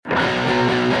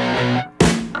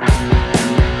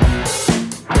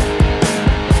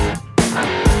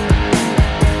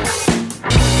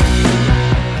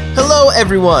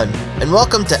everyone, and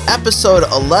welcome to episode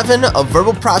 11 of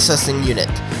Verbal Processing Unit,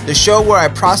 the show where I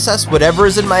process whatever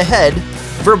is in my head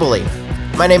verbally.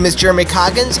 My name is Jeremy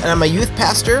Coggins, and I'm a youth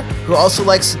pastor who also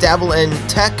likes to dabble in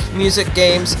tech, music,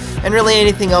 games, and really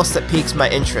anything else that piques my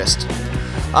interest.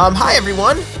 Hi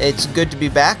everyone, it's good to be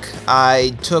back.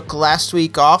 I took last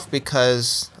week off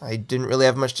because I didn't really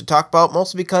have much to talk about,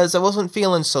 mostly because I wasn't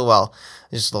feeling so well. I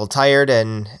was just a little tired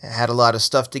and had a lot of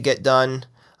stuff to get done.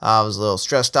 I was a little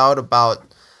stressed out about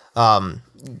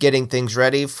getting things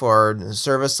ready for the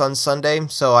service on Sunday,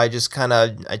 so I just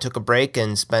I took a break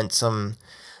and spent some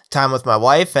time with my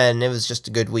wife, and it was just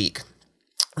a good week.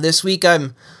 This week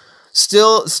I'm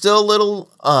still a little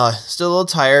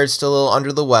tired, still a little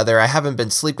under the weather. I haven't been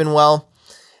sleeping well,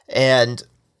 and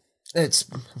I've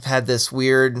had this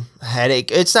weird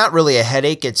headache. It's not really a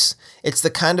headache. It's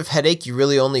the kind of headache you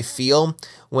really only feel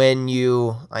when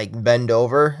you bend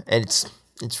over, and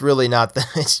it's really not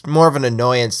it's more of an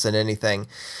annoyance than anything.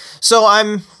 So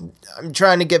I'm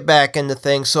trying to get back into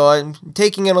things. So I'm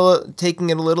taking it a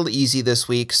little easy this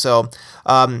week. So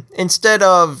instead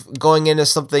of going into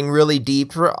something really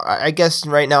deep, I guess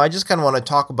right now I just kind of want to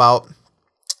talk about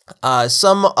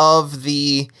some of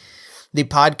the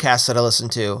podcasts that I listen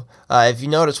to. If you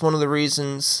notice, one of the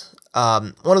reasons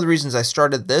I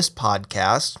started this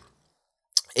podcast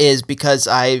is because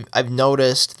I've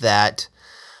noticed that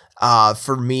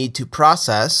for me to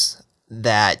process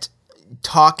that,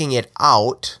 talking it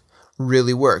out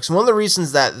really works. One of the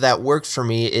reasons that works for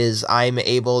me is I'm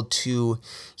able to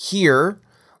hear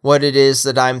what it is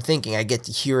that I'm thinking. I get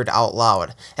to hear it out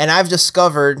loud. And I've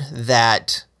discovered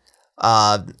that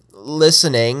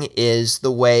listening is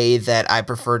the way that I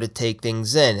prefer to take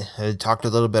things in. I talked a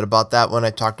little bit about that when I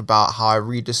talked about how I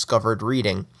rediscovered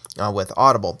reading with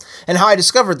Audible. And how I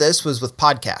discovered this was with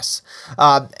podcasts.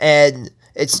 And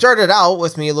it started out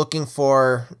with me looking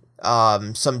for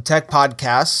some tech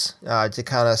podcasts to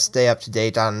kind of stay up to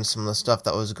date on some of the stuff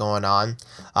that was going on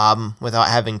without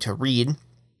having to read.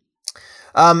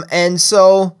 And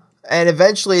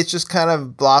eventually it's just kind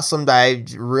of blossomed. I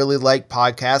really like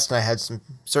podcasts, and I had some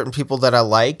certain people that I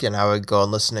liked, and I would go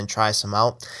and listen and try some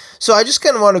out. So I just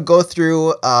kind of want to go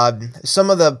through some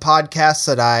of the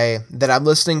podcasts that I'm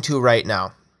listening to right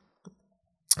now.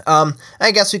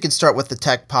 I guess we could start with the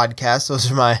tech podcast.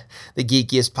 Those are the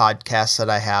geekiest podcasts that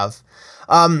I have.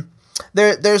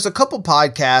 There's a couple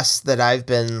podcasts that I've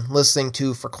been listening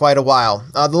to for quite a while.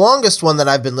 The longest one that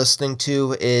I've been listening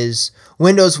to is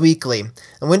Windows Weekly.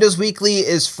 And Windows Weekly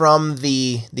is from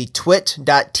the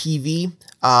twit.tv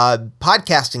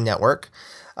podcasting network.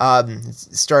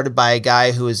 It's started by a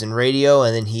guy who was in radio,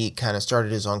 and then he kind of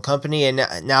started his own company, and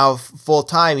now full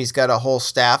time he's got a whole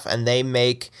staff, and they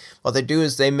make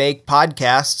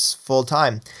podcasts full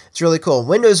time. It's really cool.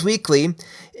 Windows Weekly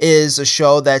is a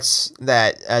show it's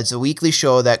a weekly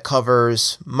show that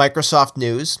covers Microsoft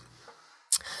news,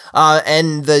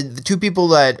 and the two people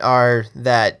that are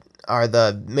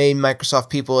the main Microsoft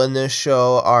people in this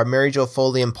show are Mary Jo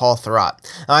Foley and Paul Thurrott.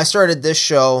 Now, I started this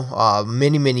show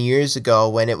many years ago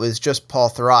when it was just Paul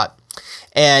Thurrott,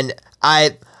 and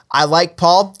I like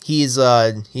Paul. He's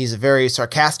a very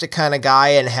sarcastic kind of guy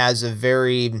and has a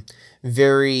very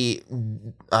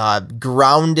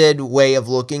grounded way of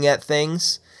looking at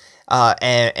things,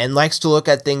 and likes to look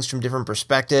at things from different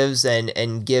perspectives,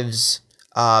 and gives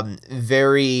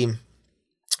very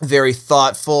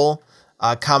thoughtful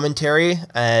commentary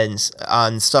and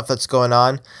on stuff that's going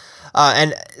on.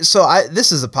 And so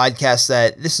this is one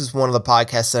of the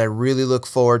podcasts that I really look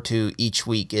forward to each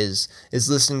week is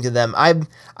listening to them.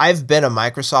 I've been a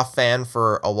Microsoft fan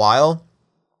for a while.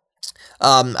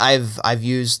 I've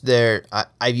used a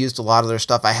lot of their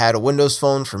stuff. I had a Windows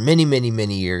phone for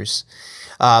many years.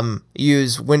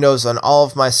 Use Windows on all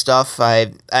of my stuff.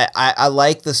 I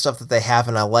like the stuff that they have,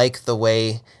 and I like the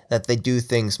way that they do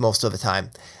things most of the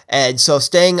time. And so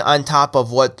staying on top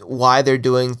of why they're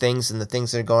doing things and the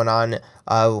things that are going on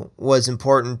was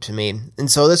important to me. And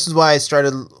so this is why I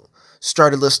started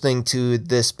listening to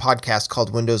this podcast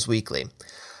called Windows Weekly.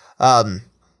 And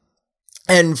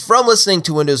from listening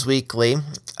to Windows Weekly,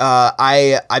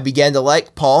 I began to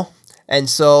like Paul. And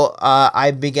so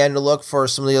I began to look for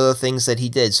some of the other things that he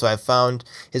did. So I found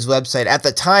his website. At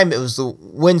the time, it was the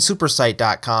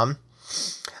winsupersite.com.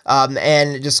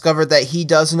 And discovered that he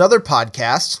does another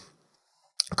podcast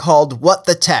called What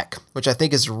the Tech, which I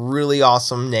think is a really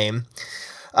awesome name.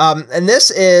 And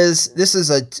this is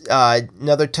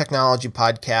another technology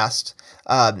podcast.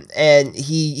 And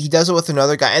he does it with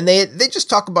another guy, and they just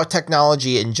talk about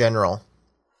technology in general.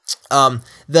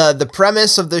 The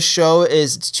premise of this show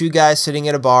is it's two guys sitting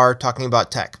at a bar talking about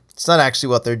tech. It's not actually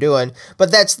what they're doing,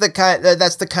 but that's the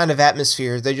kind of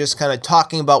atmosphere. They're just kind of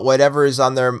talking about whatever is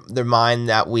on their mind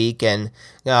that week and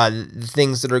the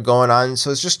things that are going on.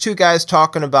 So it's just two guys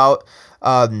talking about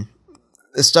the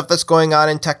stuff that's going on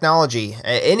in technology,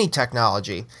 any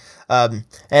technology. And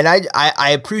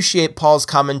I appreciate Paul's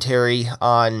commentary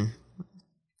on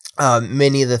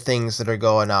many of the things that are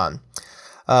going on.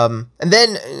 And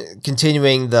then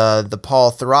continuing the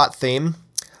Paul Thurrott theme,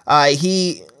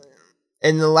 he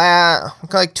in the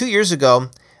like 2 years ago,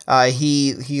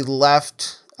 he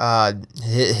left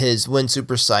his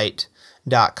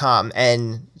winsupersite.com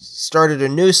and started a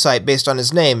new site based on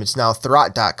his name. It's now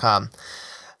Thurrott.com.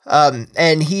 And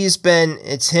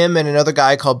it's him and another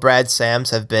guy called Brad Sams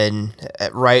have been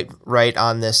right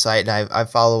on this site, and I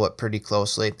follow it pretty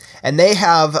closely. And they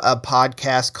have a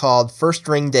podcast called First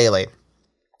Ring Daily.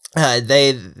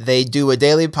 They do a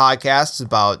daily podcast. It's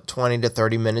about 20 to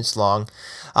 30 minutes long,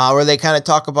 where they kind of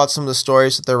talk about some of the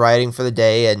stories that they're writing for the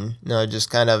day, and just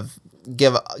kind of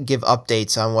give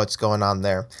updates on what's going on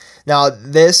there. Now,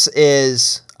 this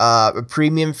is a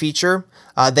premium feature.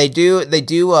 They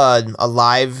do a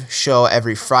live show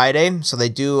every Friday, so they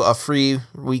do a free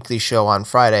weekly show on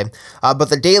Friday. But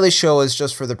the daily show is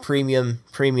just for the premium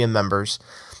members,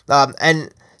 and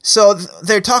so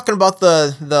they're talking about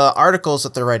the articles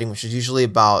that they're writing, which is usually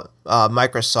about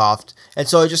Microsoft, and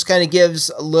so it just kind of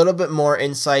gives a little bit more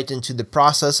insight into the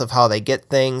process of how they get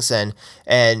things and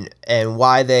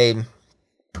why they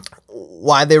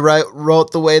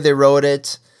wrote the way they wrote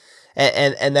it.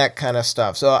 And that kind of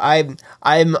stuff. So I'm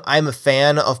a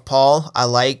fan of Paul. I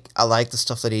like the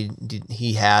stuff that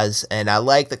he has, and I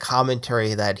like the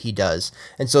commentary that he does.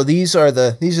 And so these are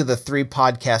the three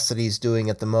podcasts that he's doing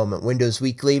at the moment: Windows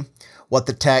Weekly, What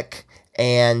the Tech,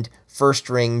 and First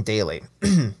Ring Daily.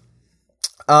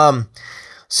 Some of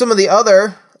the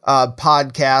other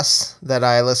podcasts that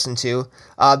I listen to,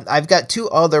 I've got two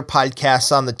other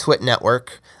podcasts on the Twit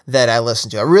Network that I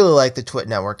listen to. I really like the Twit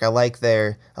Network. I like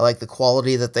the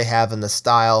quality that they have and the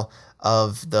style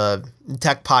of the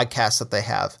tech podcasts that they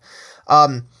have.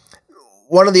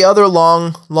 One of the other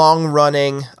long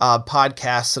running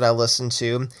podcasts that I listen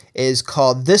to is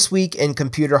called This Week in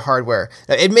Computer Hardware.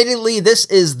 Now, admittedly, this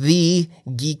is the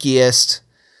geekiest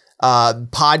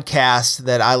podcast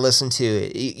that I listen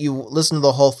to. You listen to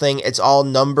the whole thing. It's all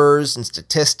numbers and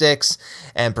statistics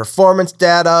and performance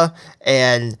data,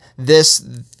 and this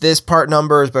part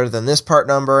number is better than this part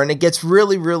number, and it gets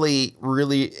really, really,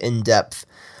 really in depth.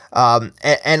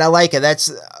 And I like it.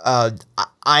 That's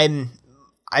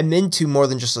I'm into more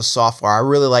than just the software. I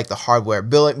really like the hardware,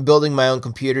 building my own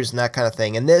computers and that kind of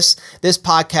thing. And this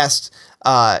podcast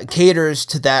caters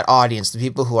to that audience, the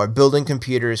people who are building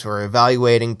computers, who are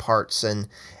evaluating parts and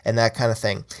that kind of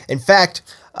thing. In fact,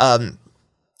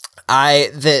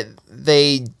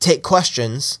 they take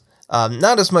questions,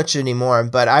 not as much anymore,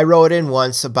 but I wrote in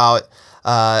once about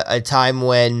a time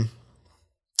when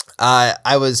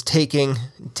I was taking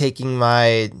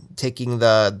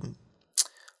the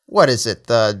what is it,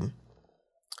 the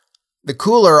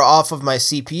cooler off of my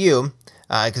CPU,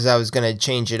 because I was going to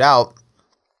change it out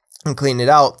and clean it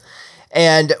out.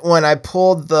 And when I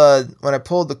pulled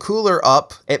the cooler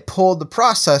up, it pulled the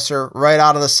processor right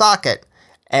out of the socket,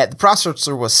 and the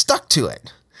processor was stuck to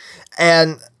it.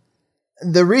 And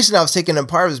the reason I was taking it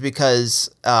apart was because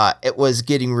it was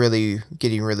getting really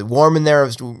warm in there. I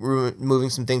was moving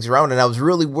some things around, and I was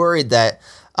really worried that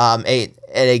it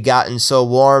had gotten so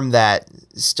warm that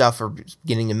stuff were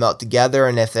beginning to melt together,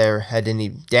 and if there had any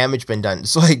damage been done.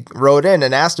 So I wrote in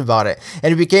and asked about it,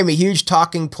 and it became a huge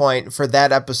talking point for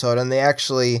that episode, and they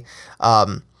actually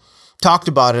talked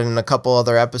about it in a couple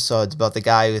other episodes about the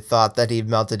guy who thought that he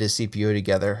melted his CPU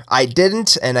together. I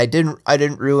didn't, and I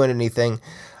didn't ruin anything.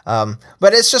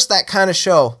 But it's just that kind of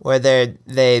show where they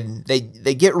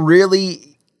get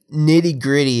really nitty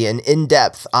gritty and in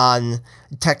depth on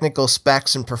technical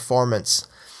specs and performance,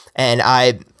 and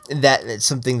it's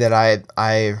something that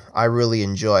I really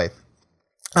enjoy.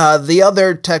 The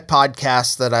other tech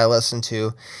podcast that I listen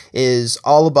to is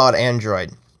all about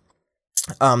Android.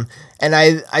 And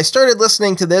I started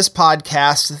listening to this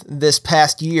podcast this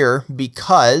past year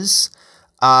because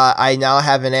I now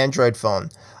have an Android phone.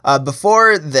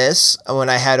 Before this, when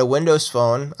I had a Windows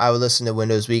phone, I would listen to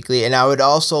Windows Weekly, and I would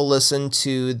also listen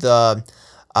to the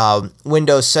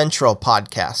Windows Central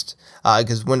podcast,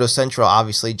 because Windows Central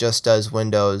obviously just does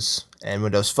Windows and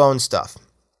Windows Phone stuff.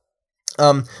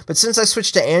 But since I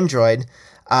switched to Android,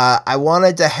 I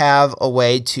wanted to have a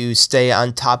way to stay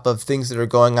on top of things that are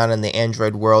going on in the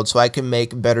Android world so I can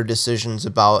make better decisions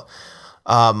about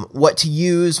what to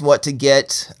use, what to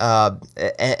get,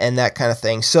 and that kind of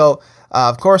thing. So,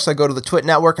 of course, I go to the Twit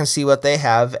Network and see what they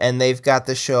have, and they've got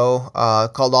the show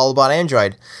called All About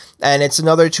Android. And it's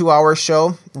another 2-hour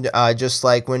show, just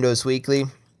like Windows Weekly.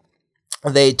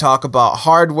 They talk about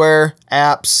hardware,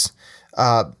 apps,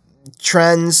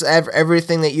 trends,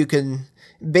 everything that you can.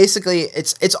 Basically,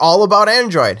 it's all about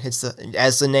Android. It's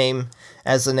as the name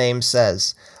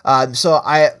says. So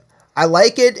I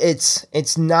like it.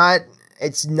 It's not.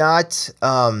 It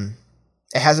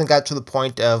hasn't got to the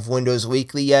point of Windows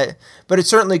Weekly yet, but it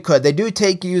certainly could. They do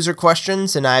take user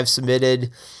questions, and I've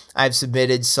submitted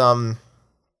some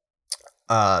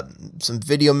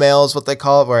video mails, what they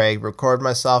call it, where I record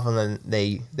myself and then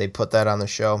they put that on the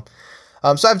show.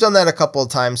 So I've done that a couple of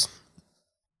times,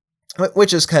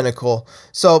 which is kind of cool.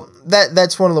 So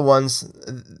that's one of the ones.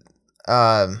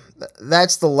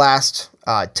 That's the last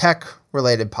tech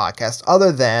related podcast,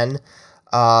 other than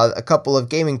a couple of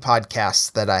gaming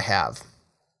podcasts that I have.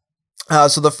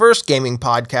 So the first gaming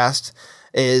podcast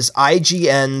is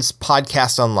IGN's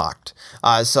Podcast Unlocked.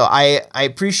 So I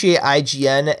appreciate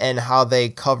IGN and how they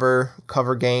cover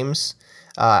games.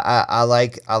 I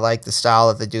like the style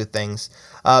that they do things.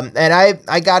 And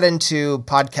I got into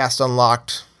Podcast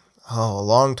Unlocked a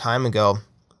long time ago.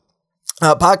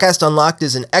 Podcast Unlocked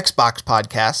is an Xbox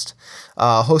podcast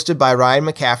hosted by Ryan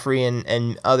McCaffrey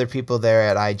and other people there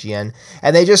at IGN.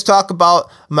 And they just talk about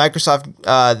Microsoft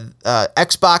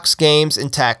Xbox games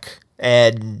and tech.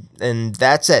 And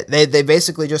that's it. They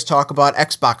basically just talk about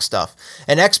Xbox stuff.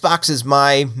 And Xbox is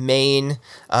my main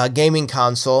gaming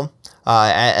console.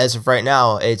 As of right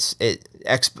now,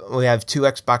 we have 2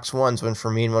 Xbox Ones, one for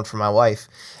me and one for my wife,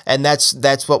 and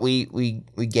that's what we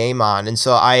game on. And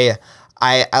so I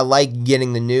like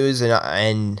getting the news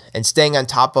and staying on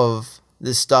top of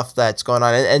this stuff that's going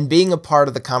on and being a part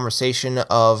of the conversation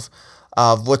of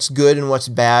what's good and what's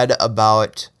bad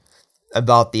about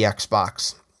the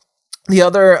Xbox. The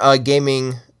other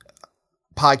gaming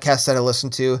podcast that I listen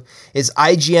to is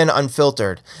IGN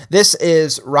Unfiltered. This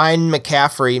is Ryan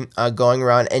McCaffrey going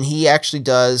around, and he actually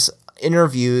does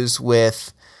interviews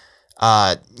with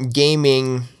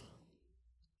gaming.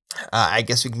 I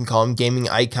guess we can call them gaming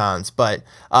icons, but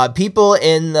people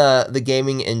in the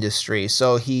gaming industry.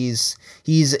 So he's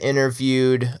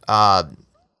interviewed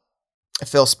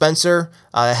Phil Spencer,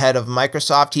 head of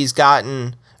Microsoft. He's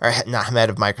gotten. Or not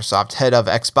head of Microsoft, head of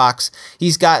Xbox.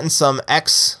 He's gotten some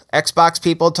Xbox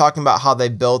people talking about how they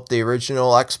built the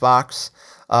original Xbox.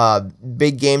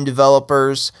 Big game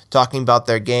developers talking about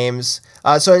their games.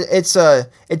 So it's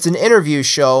an interview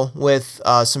show with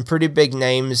some pretty big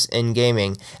names in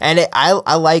gaming, and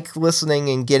I like listening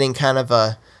and getting kind of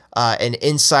an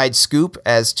inside scoop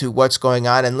as to what's going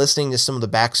on and listening to some of the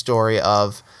backstory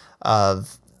of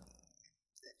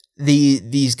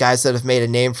these guys that have made a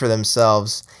name for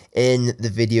themselves in the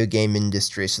video game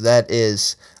industry. So that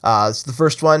is it's the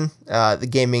first one. The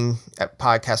gaming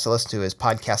podcast I listen to is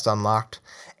Podcast Unlocked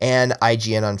and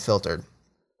IGN Unfiltered.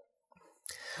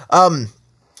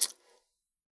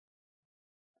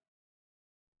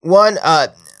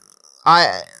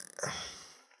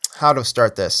 How to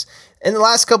start this? In the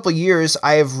last couple of years,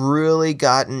 I have really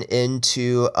gotten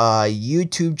into a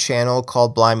YouTube channel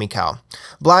called Blimey Cow.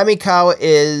 Blimey Cow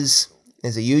is a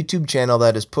YouTube channel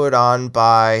that is put on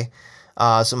by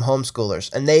some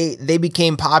homeschoolers, and they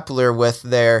became popular with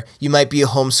their "You might be a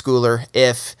homeschooler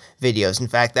if" videos. In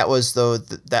fact, that was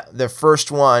the first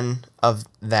one of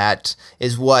that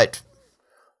is what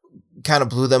kind of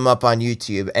blew them up on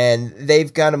YouTube, and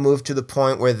they've got to move to the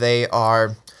point where they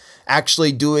are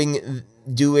actually doing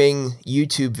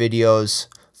YouTube videos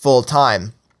full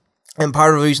time. And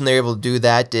part of the reason they're able to do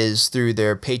that is through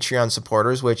their Patreon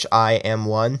supporters, which I am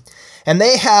one. And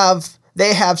they have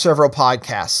several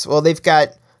podcasts. Well,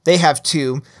 they have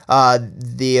 2,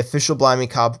 the official Blimey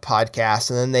Cow podcast,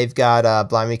 and then they've got a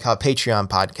Blimey Cow Patreon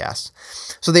podcast.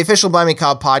 So the official Blimey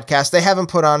Cow podcast, they haven't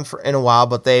put on in a while,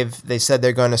 but they said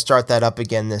they're going to start that up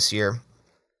again this year.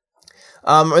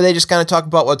 Or they just kind of talk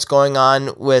about what's going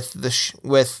on with the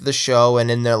show and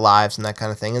in their lives and that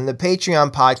kind of thing. And the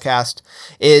Patreon podcast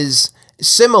is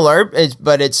similar,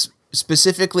 but it's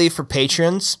specifically for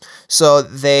patrons. So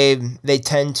they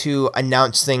tend to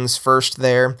announce things first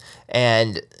there.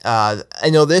 And I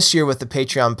know this year with the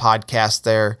Patreon podcast,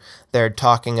 they're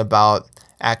talking about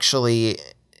actually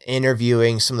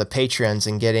interviewing some of the patrons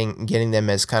and getting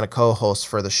them as kind of co-hosts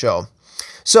for the show.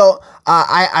 So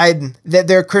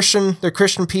they're Christian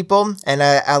people, and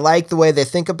I like the way they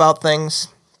think about things,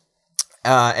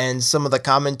 and some of the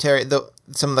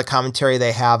commentary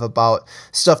they have about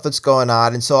stuff that's going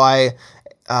on. And so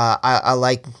I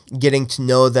like getting to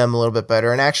know them a little bit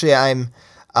better. And actually, I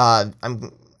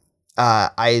am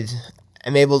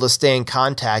able to stay in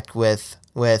contact with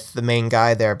the main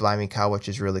guy there, Blimey Cow, which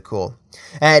is really cool.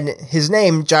 And his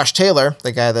name, Josh Taylor,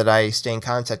 the guy that I stay in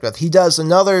contact with, he does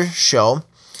another show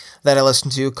that I listen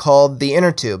to called The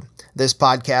Inner Tube. This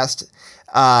podcast,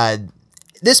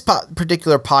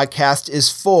 particular podcast is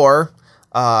for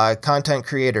content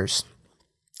creators.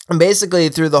 And basically,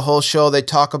 through the whole show, they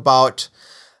talk about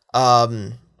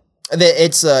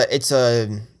it's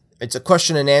a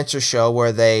question and answer show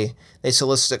where they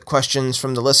solicit questions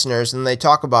from the listeners and they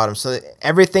talk about them. So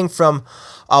everything from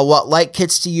what light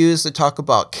kits to use, they talk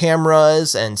about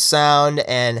cameras and sound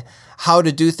and how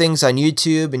to do things on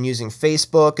YouTube and using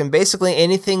Facebook, and basically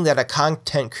anything that a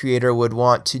content creator would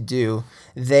want to do,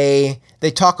 they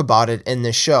talk about it in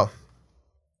this show.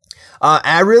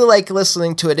 I really like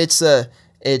listening to it. It's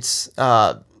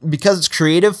because it's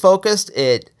creative focused.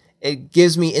 It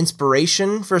gives me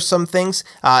inspiration for some things.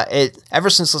 Ever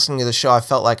since listening to the show, I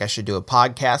felt like I should do a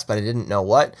podcast, but I didn't know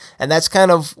what. And that's kind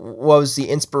of what was the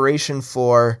inspiration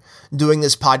for doing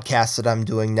this podcast that I'm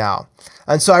doing now.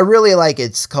 And so I really like it.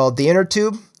 It's called The Inner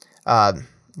Tube.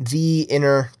 The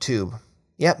Inner Tube.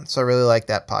 Yep. So I really like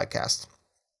that podcast.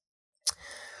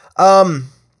 And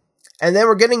then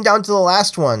we're getting down to the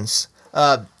last ones.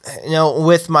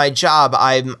 With my job,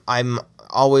 I'm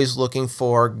always looking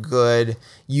for good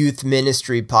youth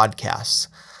ministry podcasts.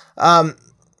 And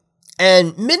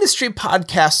ministry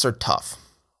podcasts are tough.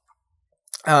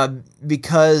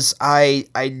 Because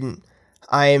I'm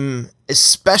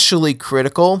especially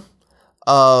critical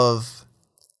of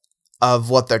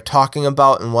what they're talking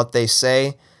about and what they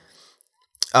say.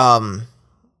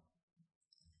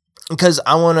 Because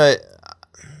I want to,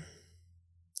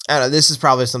 I don't know, this is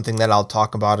probably something that I'll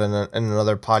talk about in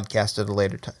another podcast at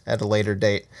a later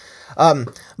date.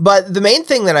 But the main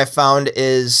thing that I found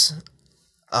is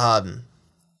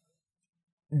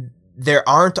there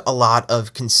aren't a lot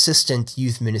of consistent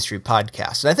youth ministry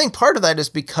podcasts. And I think part of that is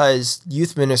because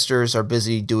youth ministers are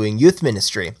busy doing youth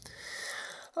ministry.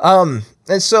 And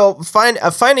so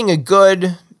finding a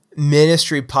good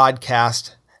ministry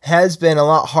podcast has been a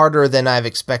lot harder than I've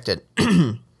expected.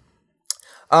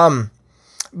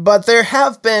 But there's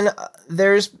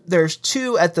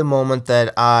two at the moment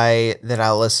that I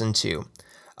listen to.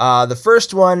 The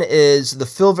first one is the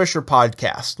Phil Vischer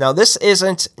podcast. Now, this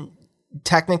isn't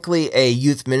technically a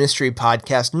youth ministry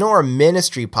podcast nor a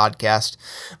ministry podcast,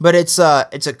 but it's a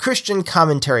Christian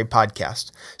commentary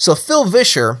podcast. So Phil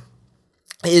Vischer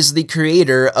is the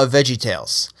creator of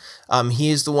VeggieTales.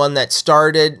 He's the one that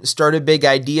started Big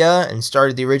Idea and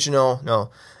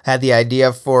had the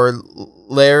idea for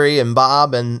Larry and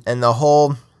Bob and the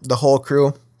whole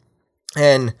crew.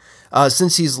 And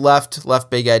since he's left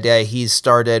Big Idea, he's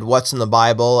started What's in the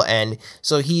Bible, and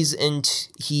so he's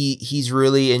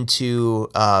really into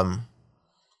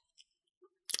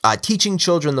teaching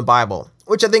children the Bible,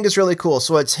 which I think is really cool.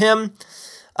 So it's him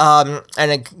and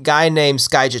a guy named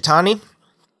Skye Jethani.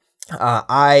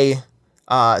 Skye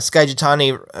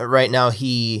Jethani right now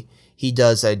he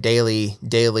does a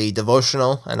daily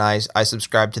devotional, and I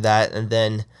subscribe to that. And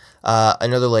then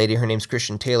another lady, her name's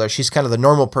Christian Taylor. She's kind of the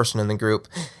normal person in the group.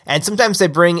 And sometimes they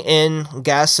bring in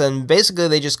guests, and basically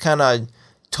they just kind of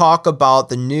talk about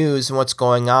the news and what's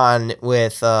going on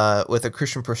with a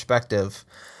Christian perspective.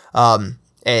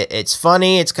 It's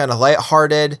funny. It's kind of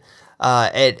lighthearted.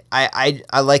 I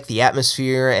like the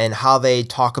atmosphere and how they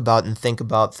talk about and think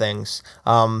about things.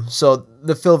 So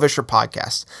the Phil Vischer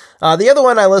podcast. The other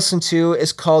one I listen to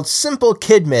is called Simple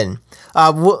Kidmin.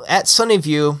 At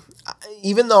Sunnyview,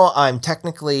 even though I'm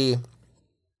technically,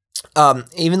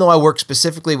 even though I work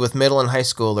specifically with middle and high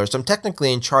schoolers, I'm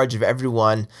technically in charge of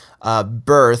everyone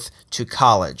birth to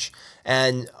college.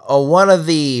 And one of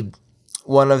the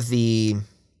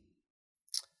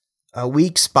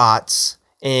weak spots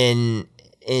in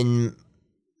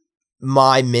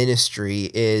my ministry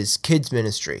is kids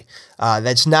ministry.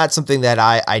 That's not something that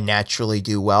I naturally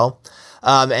do well.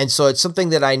 And so it's something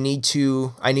that I need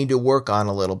to work on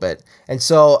a little bit. And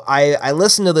so I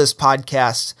listen to this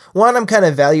podcast. One, I'm kind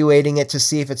of evaluating it to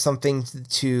see if it's something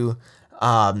to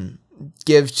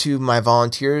give to my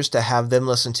volunteers to have them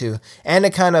listen to, and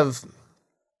to kind of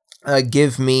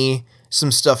give me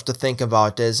some stuff to think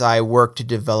about as I work to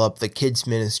develop the kids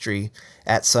ministry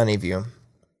at Sunnyview.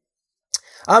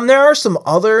 There are some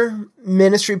other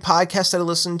ministry podcasts that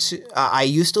I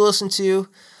used to listen to.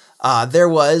 There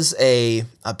was a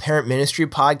parent ministry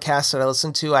podcast that I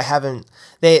listened to.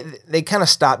 They kind of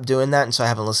stopped doing that, and so I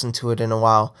haven't listened to it in a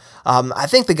while. I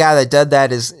think the guy that did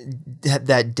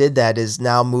that is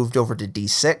now moved over to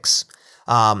D6.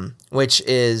 which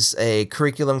is a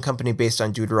curriculum company based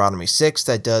on Deuteronomy 6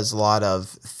 that does a lot of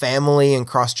family and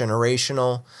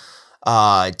cross-generational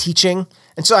teaching.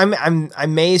 And so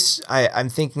I'm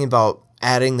thinking about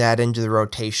adding that into the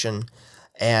rotation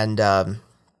and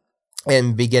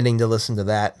beginning to listen to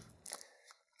that.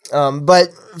 But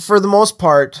for the most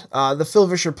part, the Phil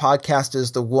Vischer podcast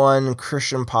is the one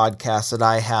Christian podcast that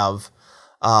I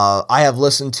have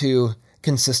listened to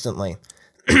consistently.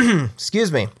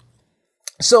 Excuse me.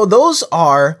 So those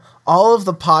are all of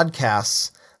the podcasts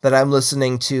that I'm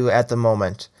listening to at the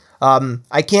moment.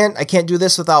 I can't do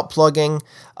this without plugging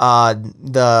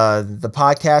the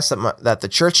podcast that the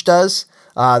church does.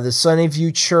 The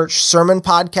Sunnyview Church Sermon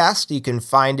Podcast. You can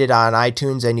find it on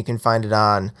iTunes and you can find it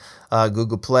on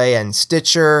Google Play and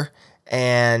Stitcher,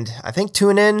 and I think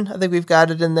TuneIn. I think we've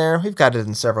got it in there. We've got it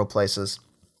in several places.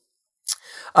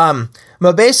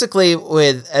 But basically,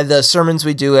 with the sermons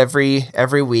we do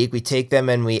every week, we take them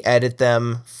and we edit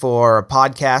them for a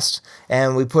podcast,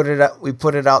 and we put it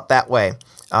out that way.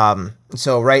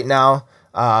 So right now,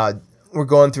 we're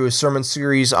going through a sermon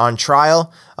series on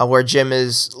trial, where Jim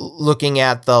is looking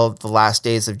at the last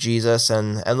days of Jesus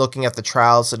and looking at the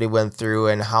trials that he went through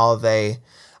and how they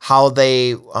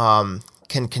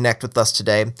can connect with us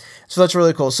today. So that's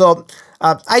really cool. So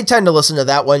I tend to listen to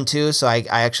that one too. So I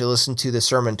actually listen to the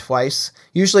sermon twice,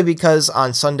 usually because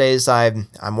on Sundays I'm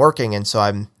working, and so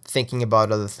I'm thinking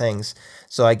about other things.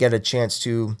 So I get a chance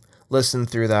to listen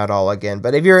through that all again.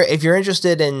 But if you're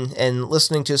interested in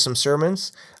listening to some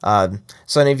sermons,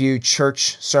 Sunnyview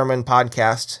Church Sermon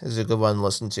Podcast is a good one to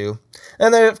listen to.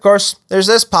 And then, of course, there's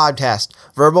this podcast,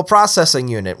 Verbal Processing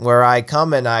Unit, where I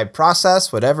come and I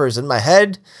process whatever is in my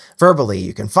head verbally.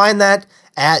 You can find that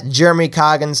at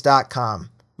jeremycoggins.com.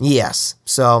 Yes,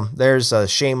 so there's a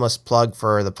shameless plug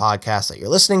for the podcast that you're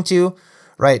listening to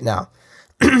right now.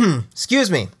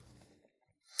 Excuse me.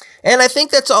 And I think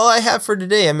that's all I have for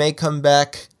today. I may come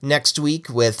back next week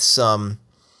with some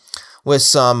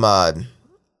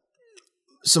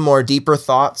more deeper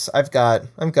thoughts. I've got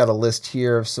a list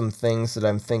here of some things that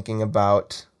I'm thinking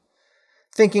about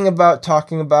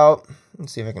talking about.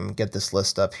 Let's see if I can get this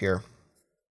list up here.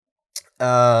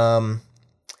 Before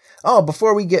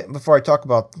I talk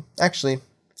about, actually,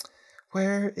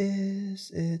 where is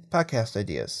it? Podcast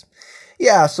ideas.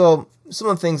 Yeah, so some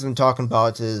of the things I'm talking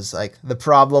about is like the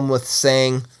problem with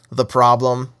saying the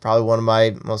problem, probably one of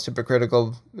my most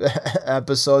hypocritical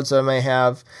episodes that I may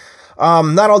have.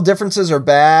 Not all differences are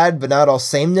bad, but not all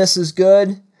sameness is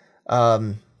good.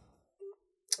 Talking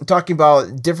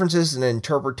about differences in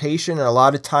interpretation, and a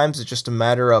lot of times it's just a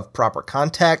matter of proper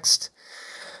context.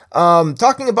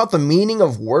 Talking about the meaning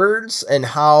of words and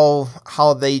how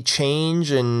they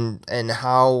change and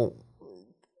how,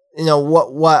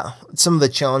 what some of the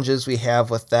challenges we have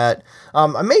with that.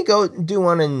 I may go do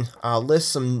one and list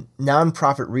some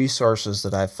nonprofit resources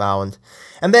that I've found.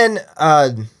 And then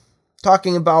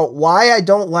talking about why I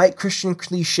don't like Christian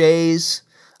cliches,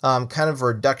 kind of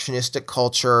reductionistic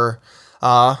culture,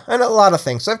 and a lot of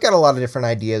things. So I've got a lot of different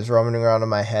ideas roaming around in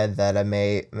my head that I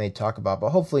may talk about. But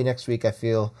hopefully next week I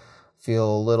feel a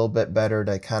little bit better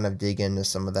to kind of dig into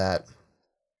some of that.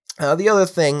 The other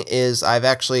thing is I've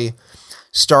actually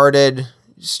started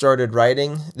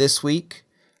writing this week,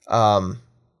 and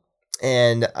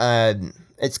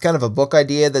it's kind of a book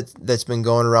idea that's been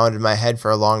going around in my head for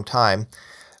a long time.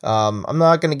 I'm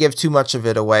not going to give too much of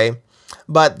it away,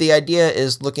 but the idea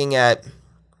is looking at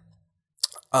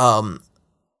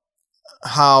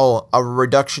how a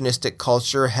reductionistic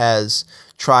culture has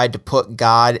tried to put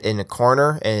God in a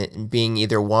corner and being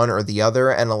either one or the other,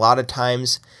 and a lot of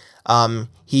times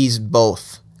he's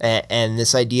both. And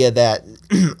this idea that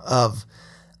of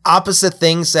opposite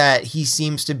things that he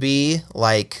seems to be,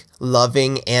 like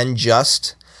loving and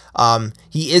just.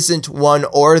 He isn't one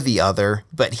or the other,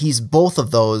 but he's both of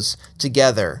those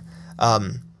together.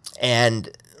 And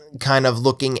kind of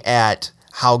looking at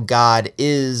how God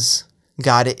is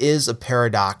a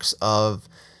paradox of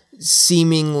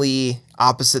seemingly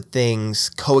opposite things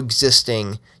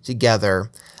coexisting together,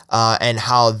 and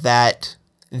how that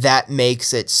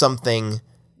makes it something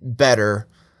better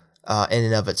in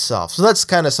and of itself. So that's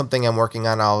kind of something I'm working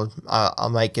on. I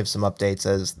might give some updates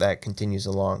as that continues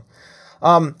along.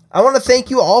 I want to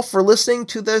thank you all for listening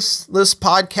to this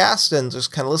podcast and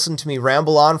just kind of listen to me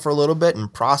ramble on for a little bit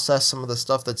and process some of the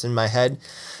stuff that's in my head.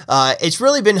 It's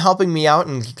really been helping me out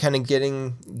and kind of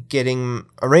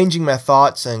arranging my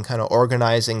thoughts and kind of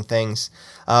organizing things,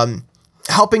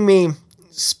 helping me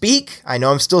speak. I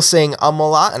know I'm still saying a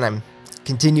lot, and I'm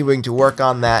continuing to work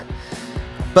on that.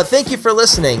 But thank you for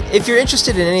listening. If you're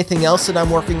interested in anything else that I'm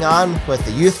working on with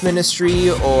the youth ministry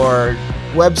or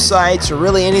websites, or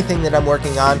really anything that I'm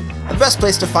working on, the best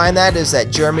place to find that is at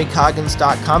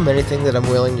jeremycoggins.com. Anything that I'm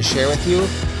willing to share with you,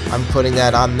 I'm putting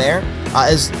that on there.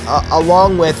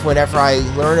 Along with whenever I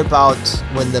learn about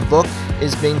when the book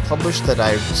is being published that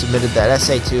I submitted that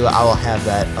essay to, I will have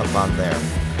that up on there.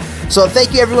 So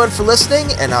thank you everyone for listening,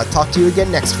 and I'll talk to you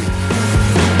again next week.